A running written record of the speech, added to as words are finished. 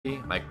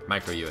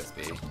micro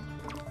USB.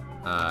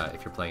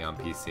 If you're playing on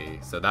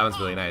PC, so that one's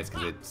really nice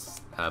because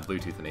it's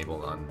Bluetooth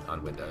enabled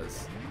on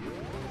Windows,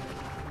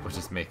 which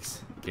just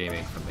makes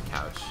gaming from the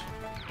couch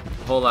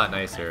a whole lot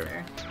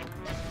nicer.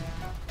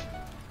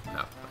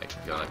 No, I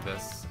can go like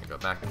this and go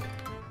back.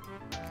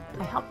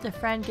 I helped a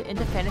friend get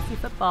into fantasy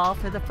football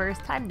for the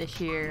first time this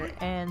year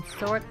and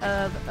sort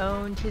of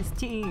owned his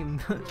team.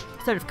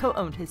 Sort of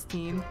co-owned his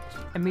team.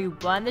 And we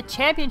won the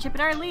championship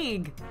in our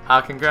league.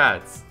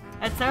 Congrats.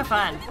 That's so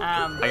fun.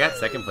 I got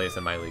second place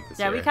in my league this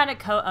year. Yeah, we kind of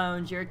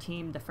co-owned your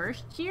team the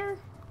first year.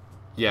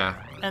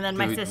 Yeah. And then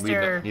my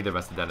sister... Neither of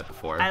us had done it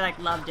before. I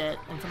loved it.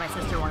 And so my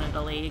sister wanted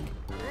a league.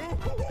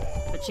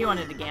 But she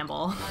wanted to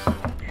gamble.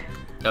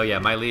 Oh yeah,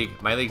 my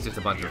league's just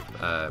a bunch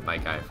of my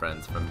guy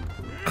friends from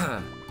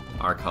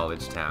our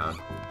college town.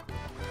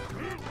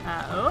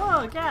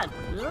 Oh god!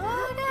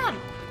 Oh god!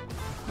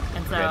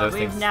 And so yeah,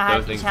 we've now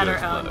had each had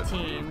our own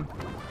team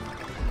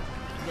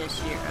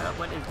this year.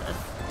 What is this?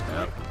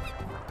 Oh!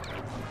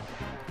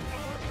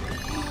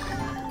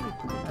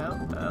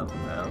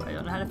 I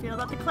don't know how to feel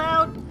about the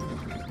cloud.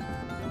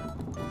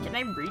 Can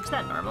I reach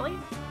that normally?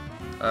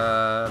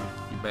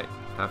 You might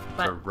have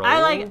to roll.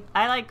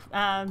 I like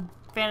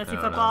fantasy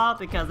football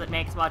because it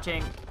makes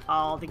watching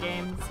all the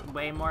games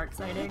way more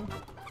exciting.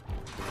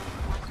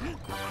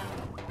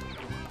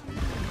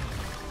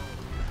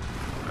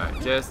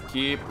 Alright, just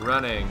keep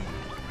running.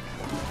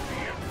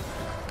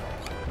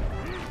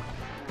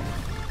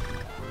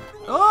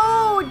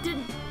 Oh, it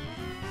didn't.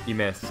 You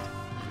missed.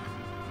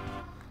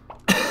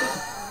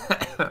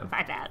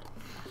 My bad.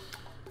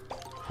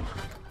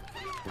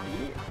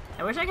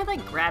 I wish I could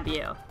like grab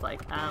you.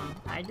 Like,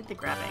 I did the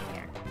grabbing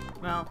here.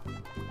 Well,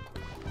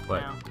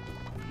 what? No.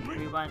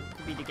 We want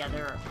to be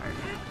together or apart.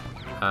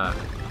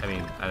 I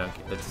mean, I don't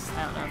know if this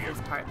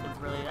part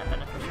is really that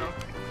beneficial.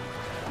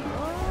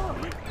 Oh.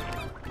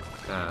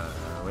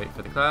 Wait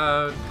for the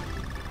cloud.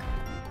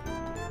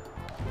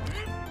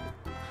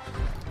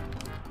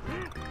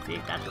 See,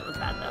 that's what was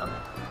bad though.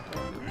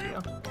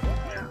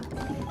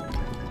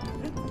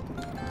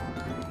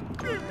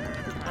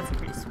 That's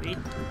pretty sweet.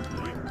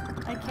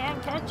 I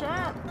can't catch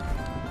up.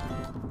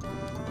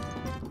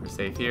 We're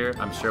safe here.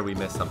 I'm sure we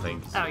missed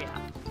something. Oh yeah.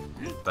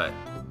 But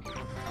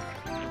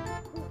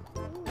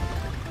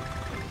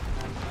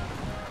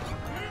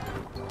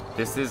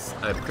this is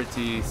a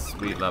pretty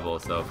sweet level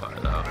so far,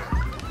 though.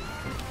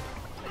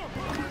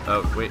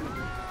 Oh, wait.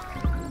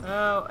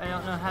 Oh, I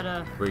don't know how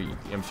to...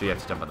 I'm sure you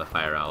have to jump on the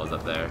fire owls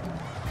up there.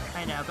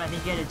 I know, but I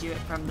think you had to do it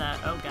from the...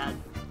 Oh, God.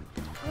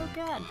 Oh,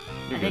 God.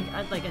 You're I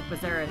think, like, was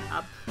there an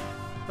up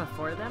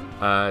before them?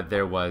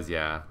 There was,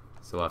 yeah.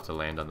 So we'll have to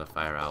land on the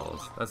fire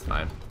owls. That's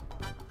fine.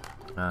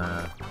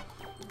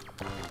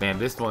 Man,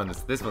 this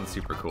one's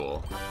super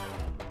cool.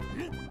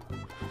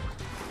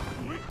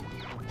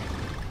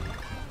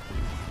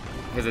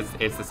 Because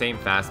it's the same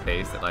fast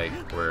pace that like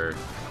we're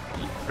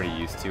pretty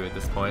used to at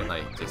this point.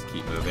 Like just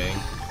keep moving.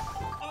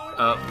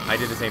 Oh, I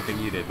did the same thing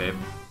you did, babe.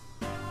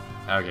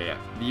 Okay, yeah.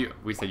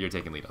 We said you're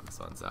taking lead on this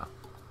one, so.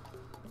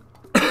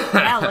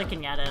 Now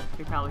looking at it,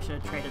 we probably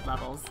should have traded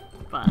levels,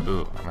 but.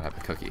 Ooh, I'm gonna have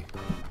a cookie.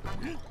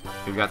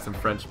 We've got some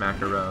French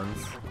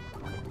macarons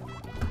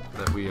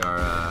that we are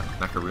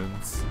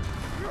macaroons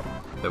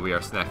that we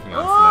are snacking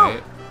on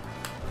tonight.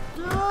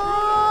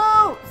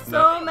 No!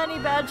 So many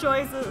bad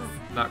choices.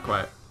 Not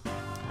quite.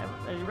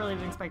 I really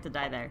didn't expect to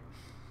die there.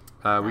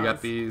 We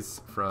got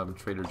these from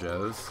Trader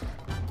Joe's.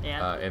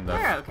 Yeah,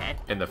 they're okay.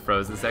 In the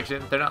frozen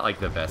section. They're not like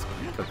the best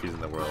cookies in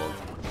the world.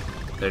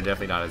 They're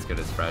definitely not as good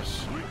as fresh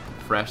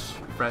French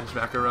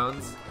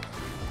macarons.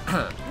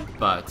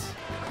 But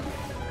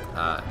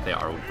they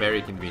are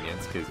very convenient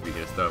because we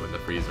can just throw them in the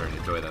freezer and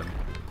enjoy them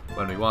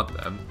when we want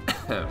them.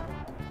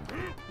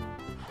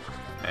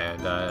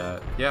 And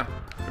yeah,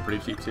 they're pretty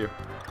cheap too.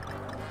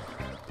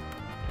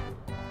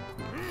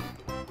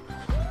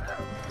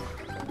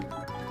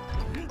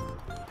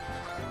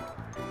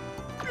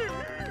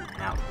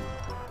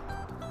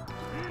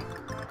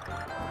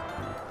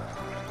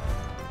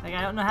 Like,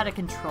 I don't know how to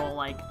control,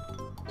 like,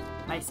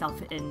 myself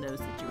in those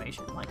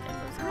situations, like, in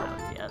those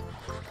clouds yet.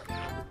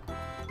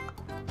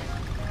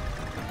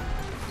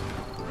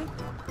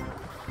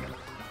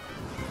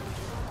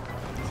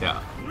 Yeah,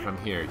 from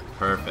here.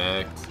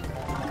 Perfect.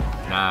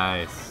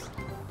 Nice.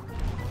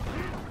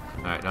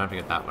 Alright, now I have to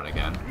get that one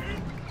again.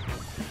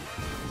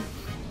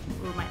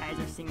 Ooh, my eyes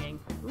are singing.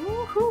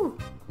 Woohoo!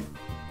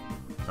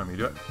 Want me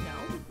to do it?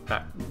 No.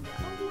 Okay. No.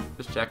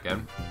 Just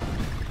checking.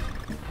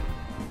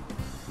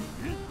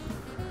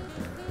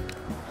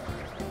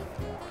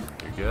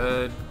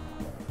 Good.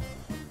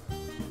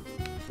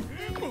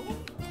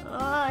 Oh,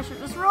 I should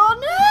just roll.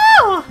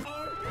 No!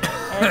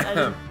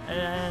 I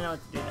didn't know what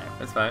to do there.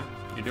 That's fine.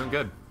 You're doing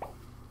good.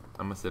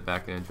 I'm gonna sit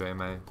back and enjoy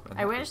my.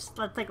 I wish,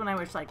 that's like when I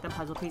wish like the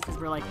puzzle pieces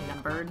were like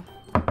numbered,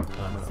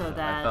 so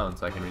that my phone,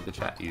 so I can read the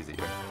chat easier.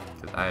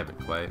 Because I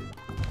haven't quite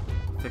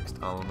fixed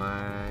all of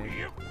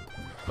my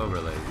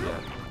overlays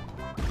yet.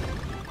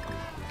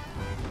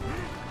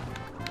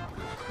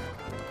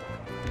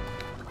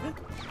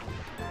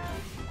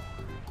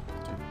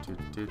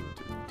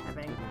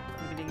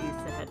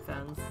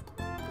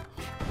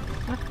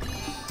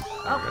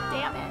 Oh,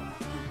 damn it.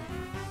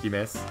 You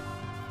missed?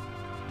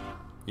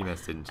 You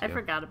missed, didn't you? I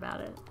forgot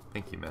about it. I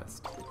think you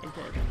missed. I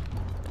did.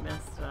 I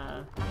missed,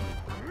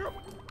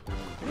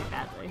 pretty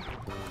badly.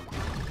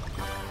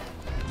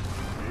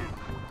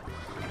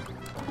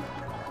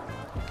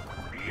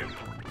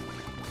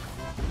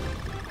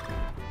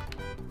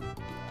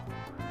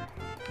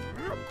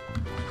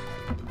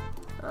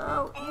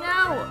 Oh,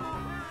 no!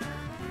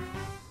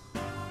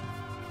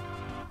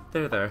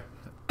 There.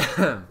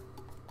 I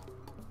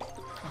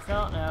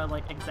still don't know,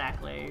 like,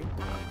 exactly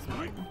how this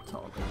one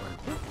totally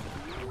works.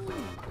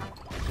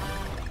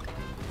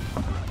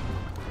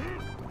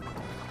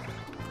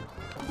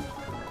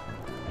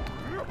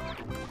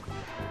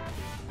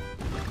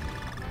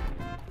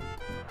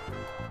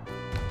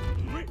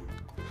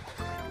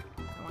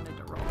 I wanted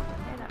to roll.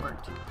 Okay, that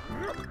worked.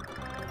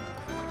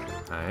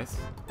 Nice.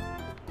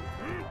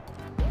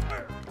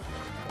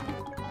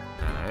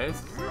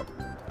 Nice.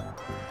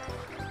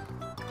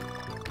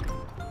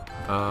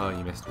 Oh,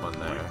 you missed one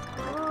there.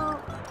 Oh,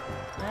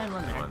 and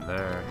one there. One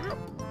there.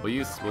 We'll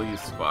use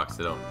squawk,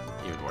 so don't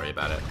even worry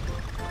about it.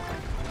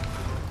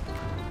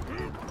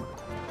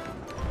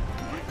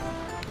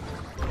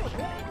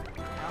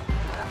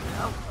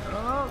 Nope.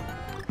 Oh.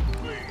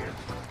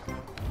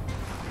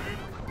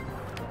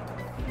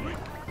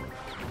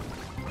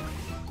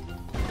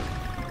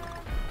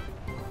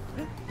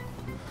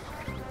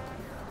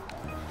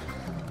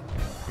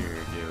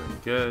 You're doing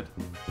good.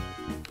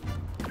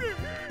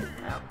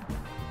 Oh.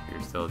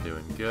 You're still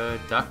doing good.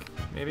 Duck,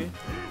 maybe?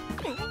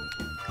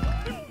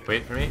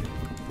 Wait for me.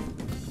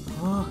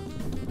 Oh.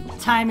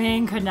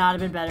 Timing could not have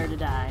been better to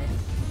die.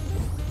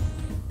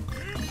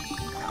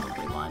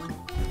 Probably one.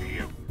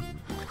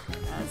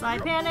 As I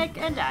panic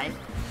and die.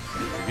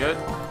 You're good.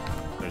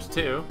 There's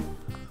two.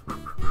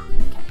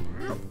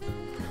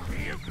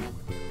 Okay.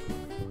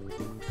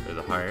 There's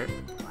a heart.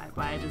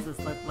 Why does this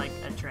look like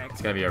a trick?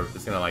 It's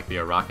gonna like be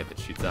a rocket that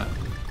shoots up.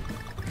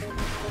 So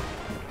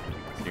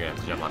you're gonna have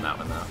to jump on that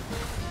one though.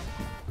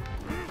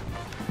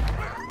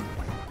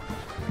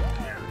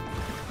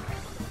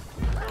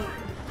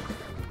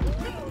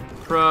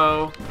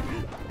 Pro.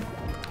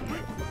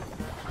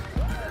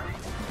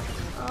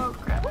 Oh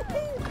crap.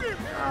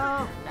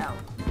 Oh no.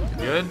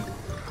 Good.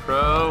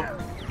 Pro.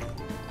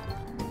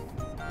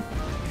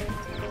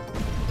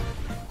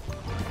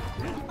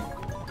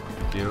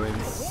 Doing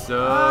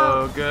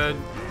so good.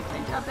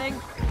 I'm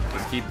jumping.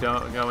 Just keep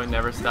going,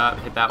 never stop.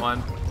 Hit that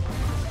one.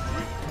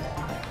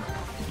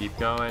 Keep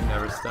going,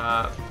 never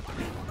stop.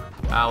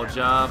 I'll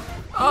jump.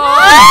 Oh!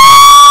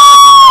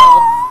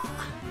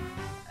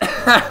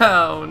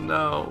 Oh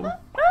no.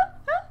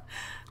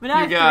 But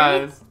now You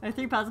guys. I have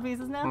three puzzle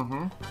pieces now?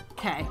 Mm-hmm.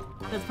 Okay.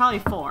 That's probably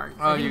four.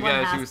 Oh, I think you one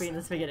guys, has you to be in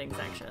this beginning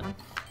section.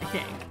 I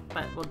think.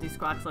 But we'll do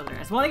squawks later. I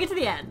just want to get to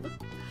the end.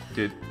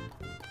 Dude.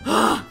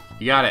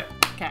 You got it.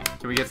 Okay.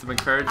 Can we get some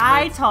encouragement?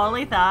 I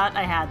totally thought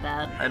I had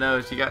that. I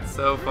know, she got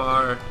so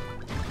far.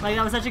 Like,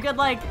 that was such a good,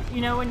 like,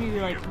 you know when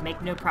you, like,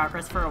 make no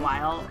progress for a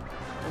while,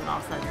 and then all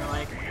of a sudden you're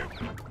like...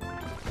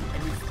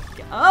 And you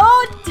get,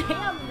 oh,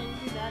 damn! And then you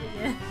do that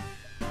again.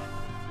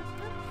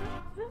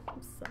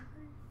 I'm sorry.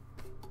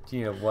 Do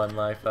you need a one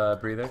life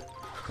breather?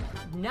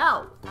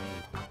 No!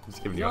 I'm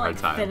just giving You you a hard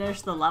like, time.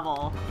 finish the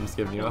level. I'm just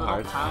giving you a little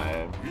hard tongue.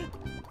 time.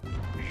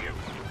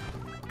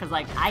 Because,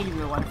 like, I give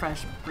you one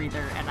fresh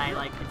breather, and I,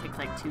 like, it takes,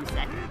 like, 2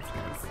 seconds,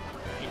 because,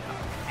 you know,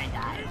 I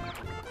die.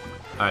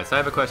 Alright, so I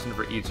have a question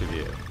for each of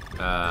you.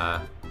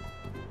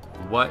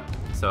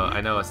 So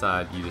I know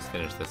Assad, you just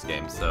finished this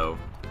game, so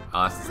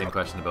I'll ask the same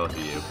question to both of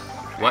you.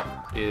 What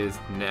is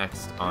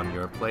next on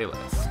your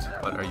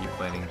playlist? What are you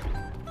planning?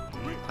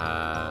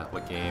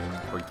 What game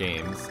or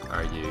games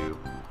are you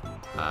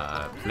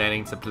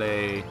planning to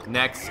play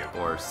next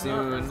or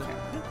soon?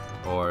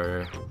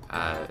 Or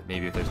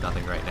maybe if there's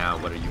nothing right now,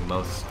 what are you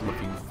most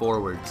looking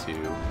forward to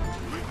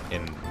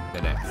in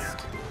the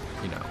next,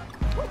 you know,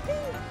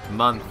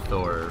 month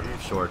or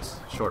short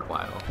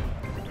while?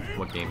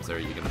 What games are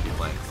you going to be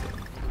playing soon?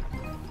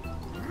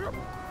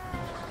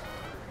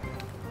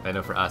 I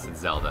know for us it's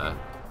Zelda.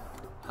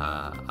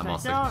 I'm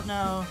also. I don't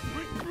know.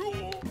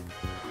 You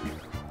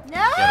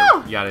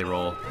No! gotta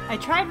roll. I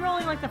tried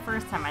rolling like the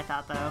first time, I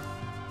thought, though.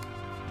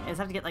 I just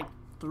have to get like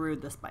through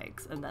the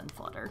spikes and then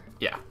flutter.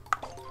 Yeah.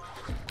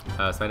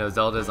 So I know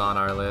Zelda's on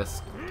our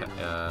list,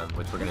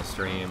 which we're gonna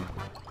stream.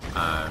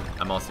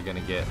 I'm also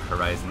gonna get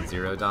Horizon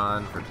Zero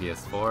Dawn for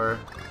PS4,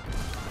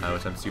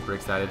 which I'm super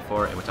excited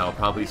for, and which I'll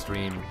probably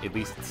stream at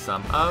least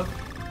some of.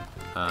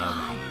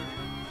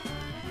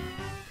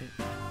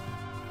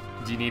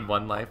 Do you need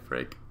one life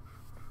break?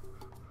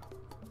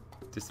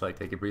 Just to, like,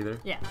 take a breather?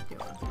 Yeah, do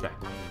one. Okay.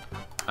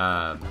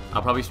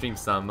 I'll probably stream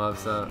some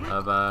of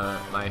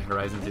my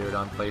Horizon Zero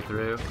Dawn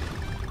playthrough,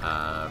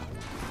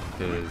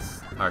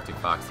 because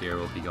ArchticFox here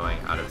will be going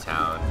out of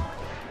town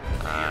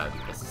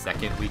the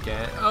second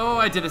weekend. Oh,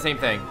 I did the same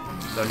thing.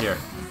 So here.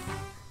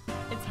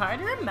 It's hard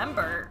to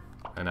remember.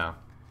 I know.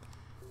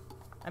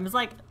 I'm just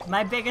like,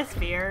 my biggest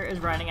fear is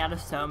running out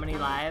of so many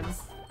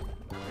lives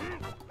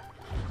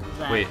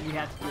that Wait. you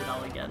have to do it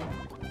all again.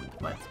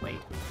 let's wait.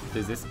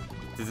 Does this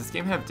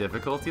game have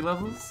difficulty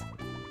levels?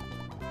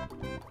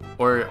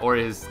 Or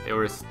is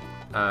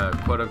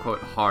quote unquote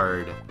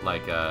hard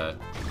like a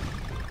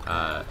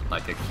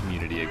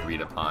community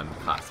agreed upon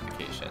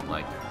classification,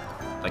 like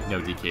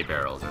no DK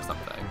barrels or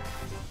something?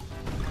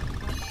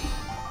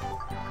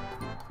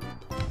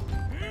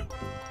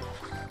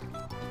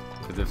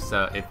 Because if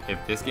so,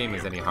 if this game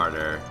is any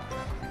harder,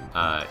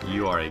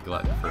 you are a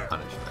glutton for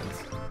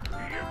punishment.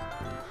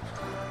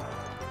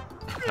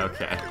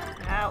 Okay.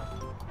 Ow.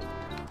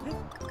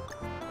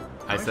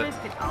 I said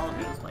just get all of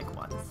these like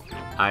once.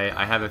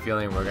 I have a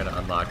feeling we're gonna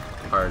unlock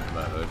hard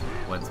mode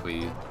once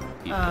we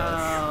beat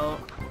this.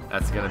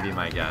 That's gonna be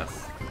my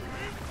guess.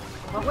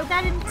 What would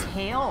that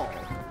entail?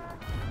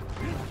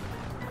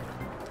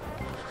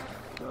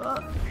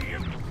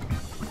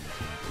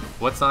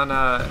 What's on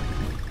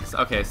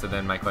okay, so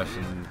then my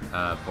question,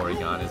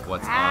 Porygon, is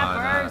what's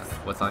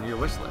on your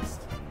wish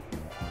list?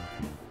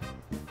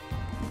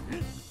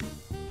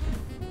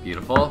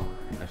 Beautiful.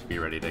 I should be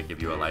ready to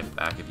give you a life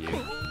back if you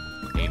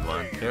gain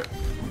one. Here.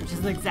 Which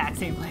is the exact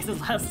same place as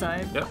last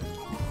time. Yep.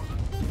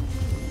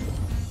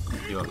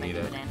 You won't need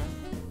it. And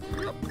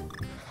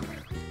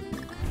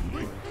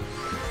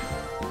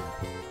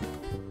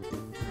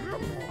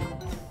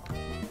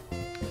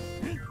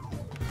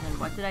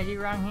what did I do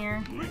wrong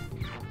here?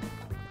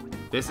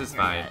 This is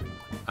fine.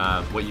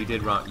 What you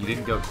did wrong, you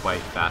didn't go quite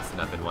fast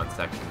enough in one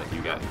section that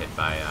you got hit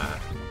by,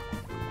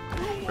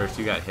 first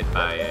you got hit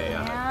by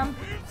a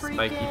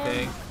spiky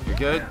thing. You're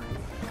good.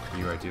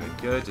 You are doing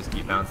good. Just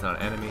keep bouncing on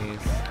enemies.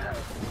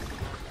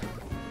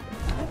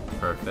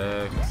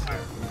 Perfect.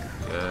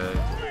 Good.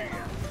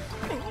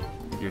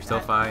 You're still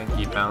fine.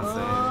 Keep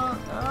bouncing. Oh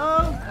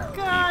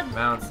God! Keep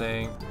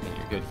bouncing. And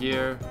you're good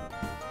here.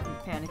 I'm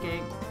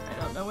panicking. I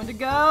don't know when to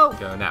go.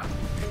 Go now.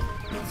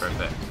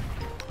 Perfect.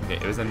 Okay,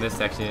 it was in this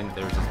section.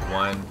 There was just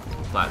one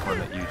platform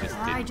that you just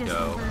didn't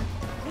go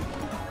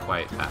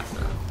quite fast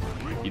enough.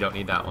 You don't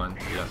need that one.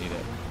 You don't need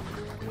it.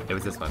 It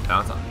was this one.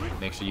 Bounce on.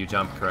 Make sure you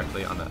jump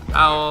correctly on the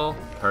owl.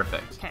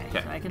 Perfect. Okay,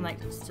 so I can like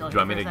still do you want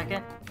for me a to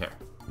second. Here.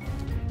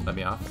 Let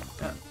me off.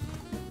 Oh.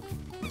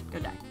 Go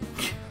die.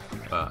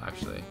 Well,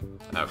 actually,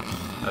 I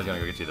was gonna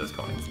go get you those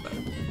coins, but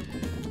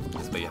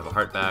this way you have a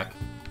heart back.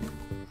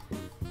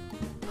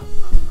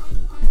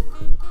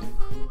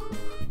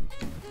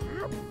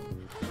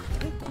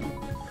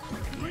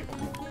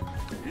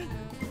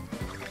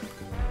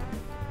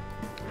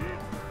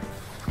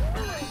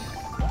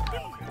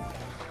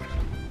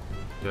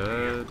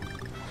 Good.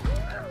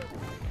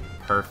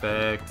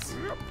 Perfect.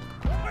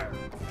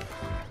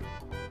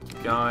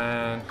 Keep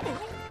going.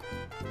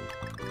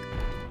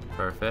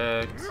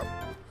 Perfect.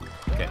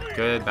 Okay,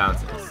 good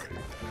bounces.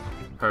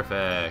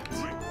 Perfect.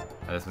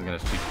 Now this one's gonna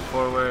shoot you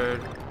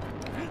forward.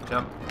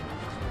 Jump.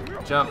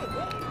 Jump.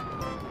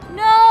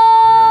 No!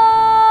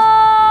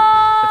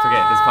 That's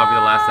okay. This is probably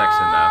the last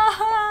section,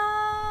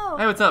 though.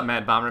 Hey, what's up,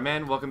 Mad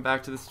Bomberman? Welcome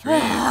back to the stream.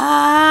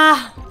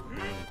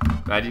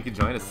 Glad you could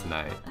join us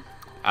tonight.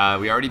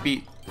 We already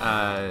beat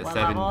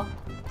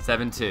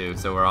 7-2,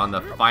 so we're on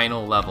the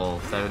final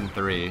level,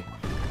 7-3,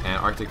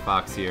 and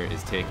ArchticFox here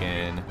is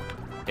taking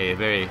a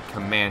very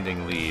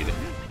commanding lead.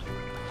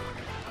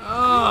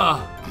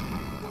 Oh!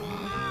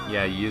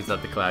 Yeah, you used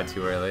up the cloud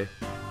too early.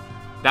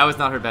 That was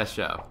not her best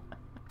show.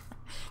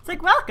 It's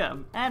like,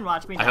 welcome, and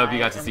watch me die. I hope you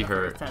got to see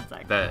her, 10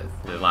 seconds.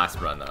 the last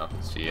run though.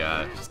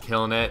 She's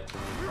killing it.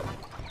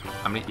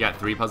 How many, you got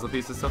 3 puzzle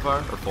pieces so far,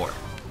 or 4?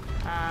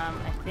 I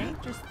think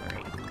just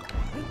 3.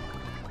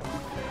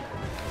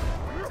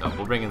 So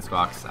we'll bring in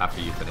Squawks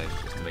after you finish,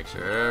 just to make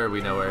sure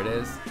we know where it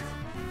is.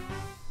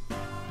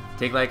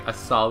 Take like a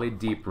solid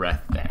deep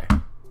breath there.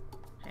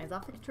 Hands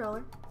off the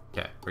controller.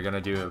 Okay, we're gonna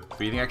do a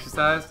breathing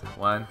exercise.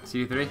 1,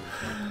 2, 3.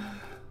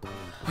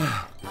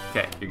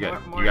 Okay, you're good.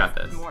 You got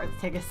this.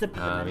 Take a sip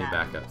of Let me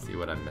back up, see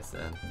what I'm missing.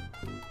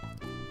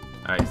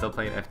 Alright, still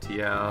playing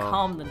FTL.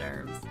 Calm the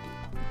nerves.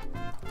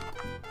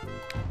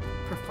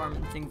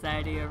 Performance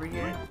anxiety over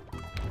here.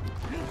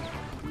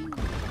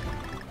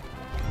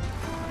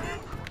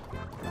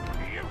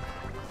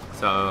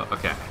 So,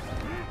 okay.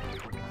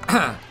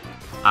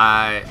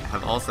 I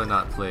have also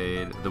not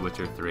played The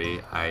Witcher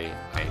 3. I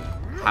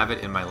have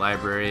it in my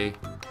library.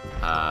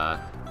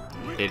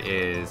 It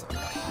is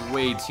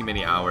way too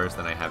many hours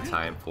than I have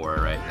time for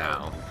right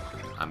now.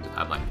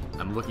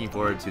 I'm looking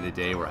forward to the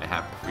day where I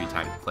have the free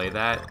time to play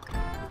that,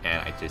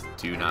 and I just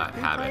do not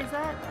have it. Who plays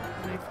that?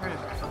 We've heard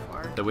of it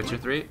before. The Witcher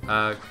 3?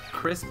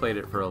 Chris played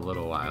it for a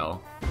little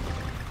while.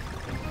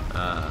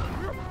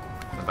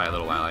 And by a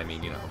little while, I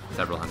mean, you know,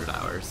 several hundred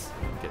hours,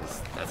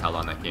 because that's how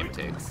long that game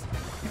takes.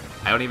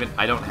 I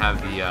don't have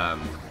the,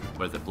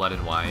 what is it, Blood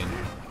and Wine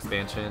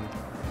expansion.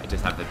 I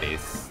just have the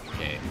base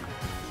game.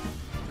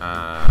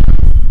 I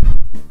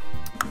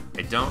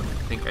don't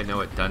think I know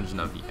what Dungeon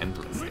of the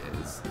Endless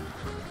is.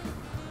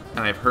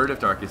 And I've heard of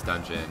Darkest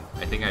Dungeon.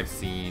 I think I've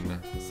seen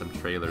some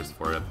trailers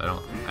for it, but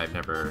I've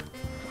never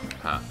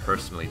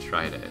personally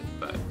tried it,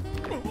 but...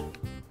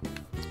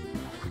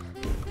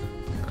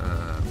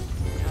 I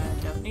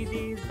don't need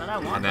these, but I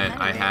want and then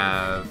them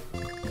anyway.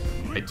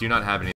 I do not have any